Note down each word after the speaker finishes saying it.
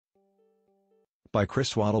By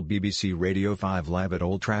Chris Waddle, BBC Radio 5 Live at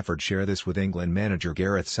Old Trafford. Share this with England manager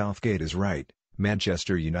Gareth Southgate is right.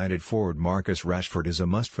 Manchester United forward Marcus Rashford is a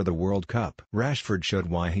must for the World Cup. Rashford showed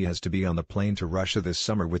why he has to be on the plane to Russia this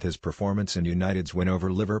summer with his performance in United's win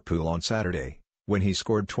over Liverpool on Saturday, when he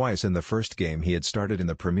scored twice in the first game he had started in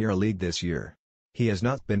the Premier League this year. He has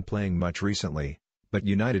not been playing much recently, but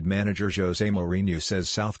United manager Jose Mourinho says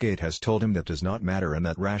Southgate has told him that does not matter and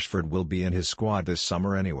that Rashford will be in his squad this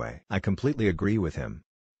summer anyway. I completely agree with him.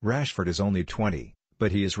 Rashford is only 20,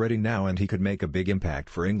 but he is ready now and he could make a big impact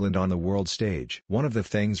for England on the world stage. One of the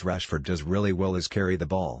things Rashford does really well is carry the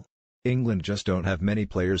ball. England just don't have many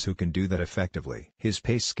players who can do that effectively. His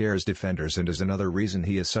pace scares defenders and is another reason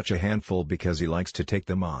he is such a handful, because he likes to take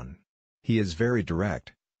them on. He is very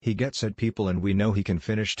direct, he gets at people, and we know he can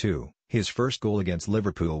finish too. His first goal against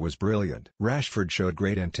Liverpool was brilliant. Rashford showed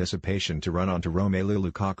great anticipation to run onto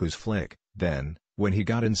Romelu Lukaku's flick, then, when he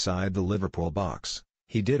got inside the Liverpool box,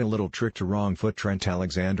 he did a little trick to wrong foot Trent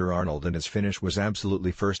Alexander-Arnold and his finish was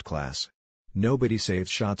absolutely first class. Nobody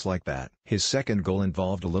saves shots like that. His second goal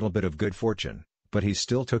involved a little bit of good fortune, but he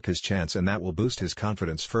still took his chance and that will boost his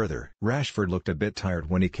confidence further. Rashford looked a bit tired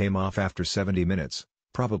when he came off after 70 minutes,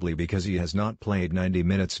 probably because he has not played 90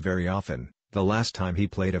 minutes very often. The last time he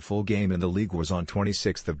played a full game in the league was on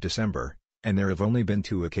 26th of December, and there have only been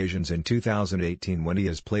 2 occasions in 2018 when he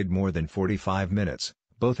has played more than 45 minutes,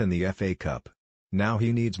 both in the FA Cup. Now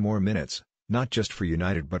he needs more minutes, not just for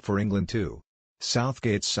United but for England too.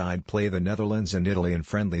 Southgate's side play the Netherlands and Italy in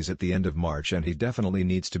friendlies at the end of March and he definitely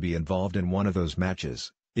needs to be involved in one of those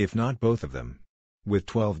matches, if not both of them. With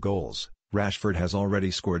 12 goals, Rashford has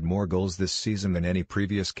already scored more goals this season than any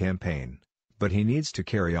previous campaign. But he needs to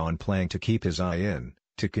carry on playing to keep his eye in,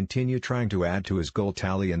 to continue trying to add to his goal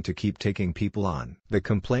tally and to keep taking people on. The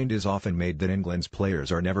complaint is often made that England's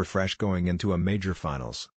players are never fresh going into a major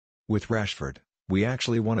finals. With Rashford, we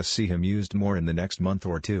actually want to see him used more in the next month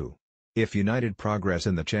or two. If United progress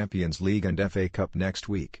in the Champions League and FA Cup next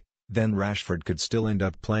week, then Rashford could still end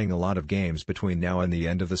up playing a lot of games between now and the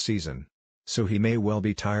end of the season. So he may well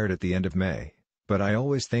be tired at the end of May. But I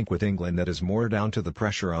always think with England that is more down to the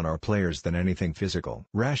pressure on our players than anything physical.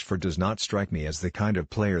 Rashford does not strike me as the kind of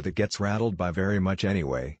player that gets rattled by very much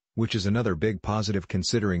anyway, which is another big positive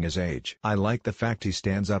considering his age. I like the fact he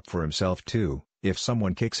stands up for himself too. If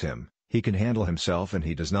someone kicks him, he can handle himself and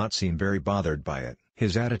he does not seem very bothered by it.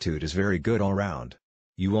 His attitude is very good all round.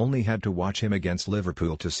 You only had to watch him against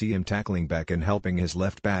Liverpool to see him tackling back and helping his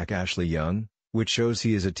left back Ashley Young, which shows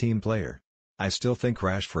he is a team player. I still think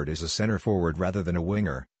Rashford is a centre forward rather than a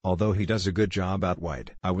winger, although he does a good job out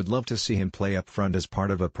wide. I would love to see him play up front as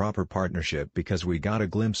part of a proper partnership because we got a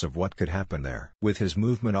glimpse of what could happen there. With his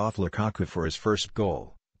movement off Lukaku for his first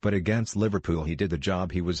goal, but against Liverpool he did the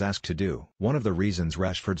job he was asked to do. One of the reasons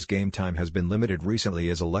Rashford's game time has been limited recently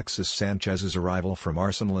is Alexis Sanchez's arrival from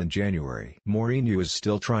Arsenal in January. Mourinho is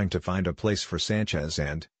still trying to find a place for Sanchez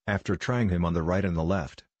and, after trying him on the right and the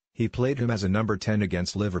left, he played him as a number 10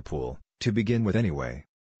 against Liverpool. To begin with anyway.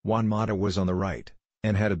 Juan Mata was on the right,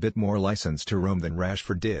 and had a bit more license to roam than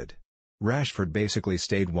Rashford did. Rashford basically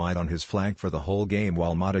stayed wide on his flank for the whole game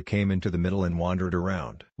while Mata came into the middle and wandered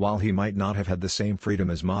around. While he might not have had the same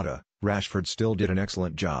freedom as Mata, Rashford still did an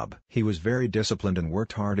excellent job. He was very disciplined and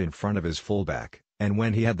worked hard in front of his fullback, and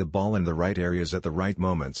when he had the ball in the right areas at the right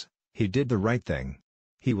moments, he did the right thing.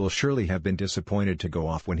 He will surely have been disappointed to go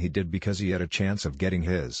off when he did because he had a chance of getting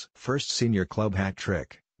his first senior club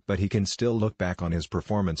hat-trick. But he can still look back on his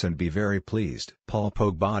performance and be very pleased. Paul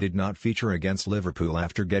Pogba did not feature against Liverpool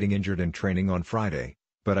after getting injured in training on Friday,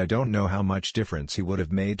 but I don't know how much difference he would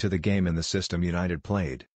have made to the game in the system United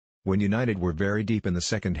played. When United were very deep in the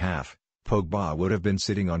second half, Pogba would have been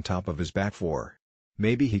sitting on top of his back four.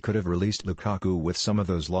 Maybe he could have released Lukaku with some of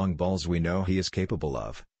those long balls we know he is capable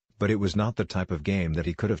of, but it was not the type of game that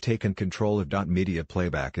he could have taken control of. Media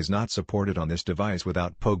playback is not supported on this device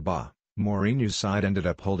without Pogba. Mourinho's side ended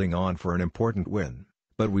up holding on for an important win,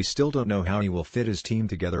 but we still don't know how he will fit his team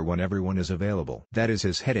together when everyone is available. That is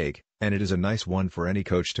his headache, and it is a nice one for any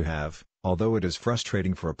coach to have, although it is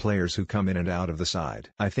frustrating for players who come in and out of the side.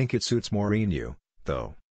 I think it suits Mourinho,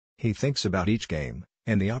 though. He thinks about each game,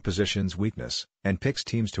 and the opposition's weakness, and picks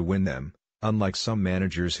teams to win them, unlike some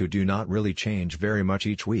managers who do not really change very much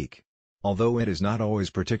each week. Although it is not always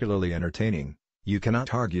particularly entertaining, you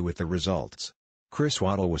cannot argue with the results. Chris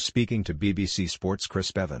Waddle was speaking to BBC Sports'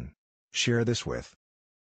 Chris Bevan. Share this with